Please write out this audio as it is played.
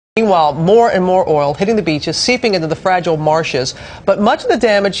Meanwhile, more and more oil hitting the beaches, seeping into the fragile marshes. But much of the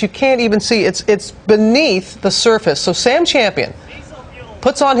damage you can't even see. It's beneath the surface. So Sam Champion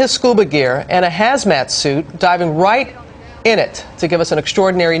puts on his scuba gear and a hazmat suit, diving right in it to give us an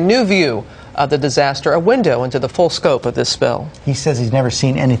extraordinary new view of the disaster, a window into the full scope of this spill. He says he's never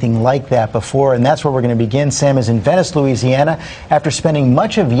seen anything like that before, and that's where we're going to begin. Sam is in Venice, Louisiana, after spending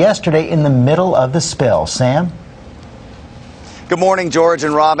much of yesterday in the middle of the spill. Sam? Good morning, George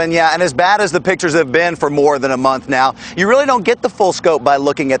and Robin. Yeah, and as bad as the pictures have been for more than a month now, you really don't get the full scope by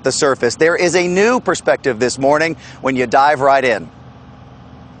looking at the surface. There is a new perspective this morning when you dive right in.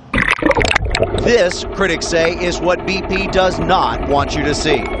 This, critics say, is what BP does not want you to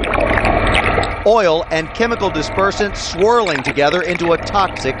see. Oil and chemical dispersant swirling together into a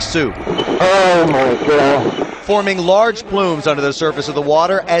toxic soup. Oh my God. Forming large plumes under the surface of the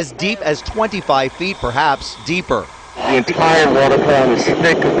water as deep as 25 feet, perhaps deeper. The entire water column is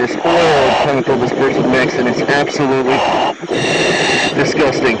thick with this oil and chemical dispersant mix, and it's absolutely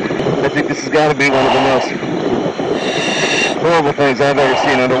disgusting. I think this has got to be one of the most horrible things I've ever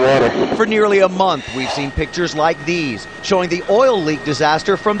seen underwater. For nearly a month, we've seen pictures like these, showing the oil leak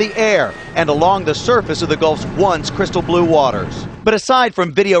disaster from the air and along the surface of the Gulf's once crystal blue waters. But aside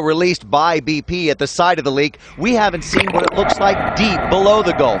from video released by BP at the site of the leak, we haven't seen what it looks like deep below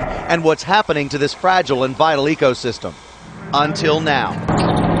the Gulf and what's happening to this fragile and vital ecosystem. Until now.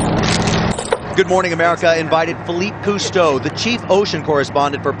 Good Morning America invited Philippe Cousteau, the chief ocean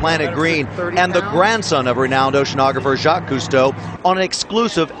correspondent for Planet Green and the grandson of renowned oceanographer Jacques Cousteau, on an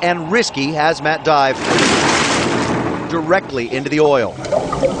exclusive and risky hazmat dive directly into the oil.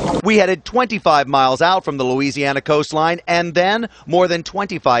 We headed 25 miles out from the Louisiana coastline and then more than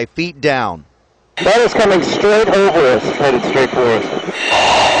 25 feet down. That is coming straight over us, headed straight for us.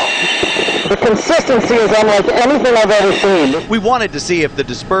 The consistency is unlike anything I've ever seen. We wanted to see if the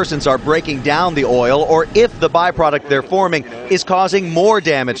dispersants are breaking down the oil or if the byproduct they're forming is causing more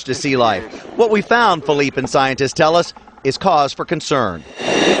damage to sea life. What we found, Philippe and scientists tell us, is cause for concern.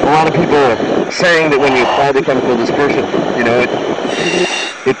 A lot of people are saying that when you apply the chemical dispersant,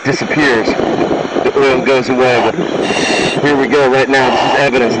 it disappears. The oil goes away, but here we go right now. This is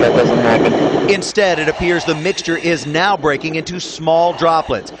evidence that doesn't happen. Instead, it appears the mixture is now breaking into small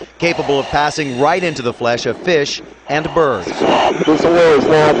droplets, capable of passing right into the flesh of fish and birds. This oil is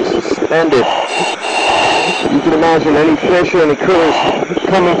now suspended. You can imagine any fish or any critters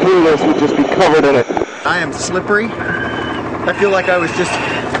coming through this would just be covered in it. I am slippery. I feel like I was just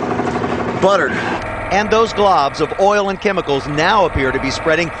buttered. And those globs of oil and chemicals now appear to be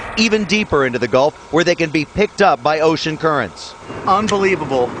spreading even deeper into the Gulf, where they can be picked up by ocean currents.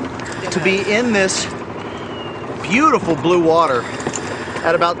 Unbelievable to be in this beautiful blue water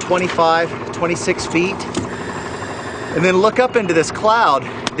at about 25, 26 feet, and then look up into this cloud,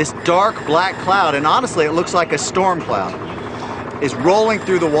 this dark black cloud, and honestly it looks like a storm cloud, is rolling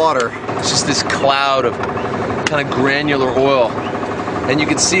through the water. It's just this cloud of kind of granular oil. And you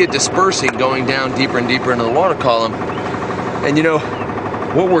can see it dispersing, going down deeper and deeper into the water column. And you know,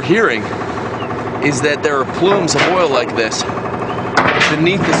 what we're hearing is that there are plumes of oil like this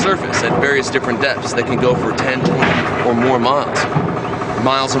beneath the surface at various different depths that can go for 10, 20 or more miles.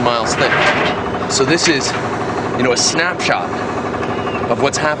 Miles and miles thick. So this is, a snapshot of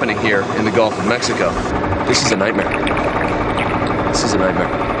what's happening here in the Gulf of Mexico. This is a nightmare. This is a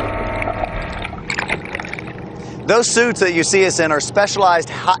nightmare. Those suits that you see us in are specialized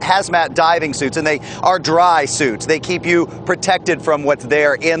hazmat diving suits, and they are dry suits. They keep you protected from what's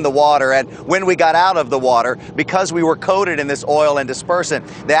there in the water. And when we got out of the water, because we were coated in this oil and dispersant,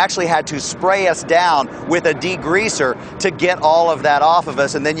 they actually had to spray us down with a degreaser to get all of that off of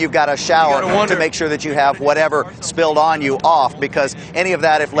us. And then you've got a shower to make sure that you have whatever spilled on you off, because any of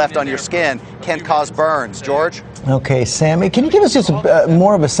that, if left on your skin, can cause burns. George? Okay, Sam, can you give us just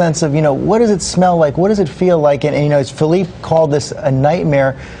more of a sense of, what does it smell like? What does it feel like? And as Philippe called this a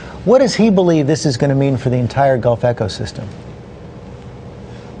nightmare, what does he believe this is going to mean for the entire Gulf ecosystem?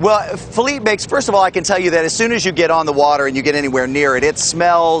 Well, Philippe makes, first of all, I can tell you that as soon as you get on the water and you get anywhere near it, it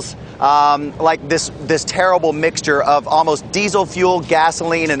smells like this terrible mixture of almost diesel fuel,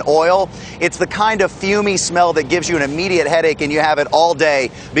 gasoline, and oil. It's the kind of fumey smell that gives you an immediate headache, and you have it all day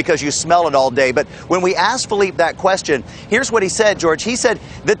because you smell it all day. But when we asked Philippe that question, here's what he said, George. He said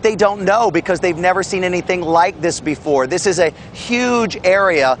that they don't know because they've never seen anything like this before. This is a huge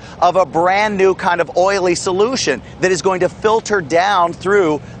area of a brand new kind of oily solution that is going to filter down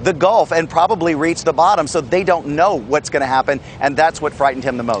through the Gulf and probably reach the bottom. So they don't know what's going to happen, and that's what frightened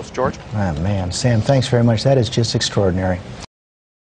him the most. George? Oh, man, Sam, thanks very much. That is just extraordinary.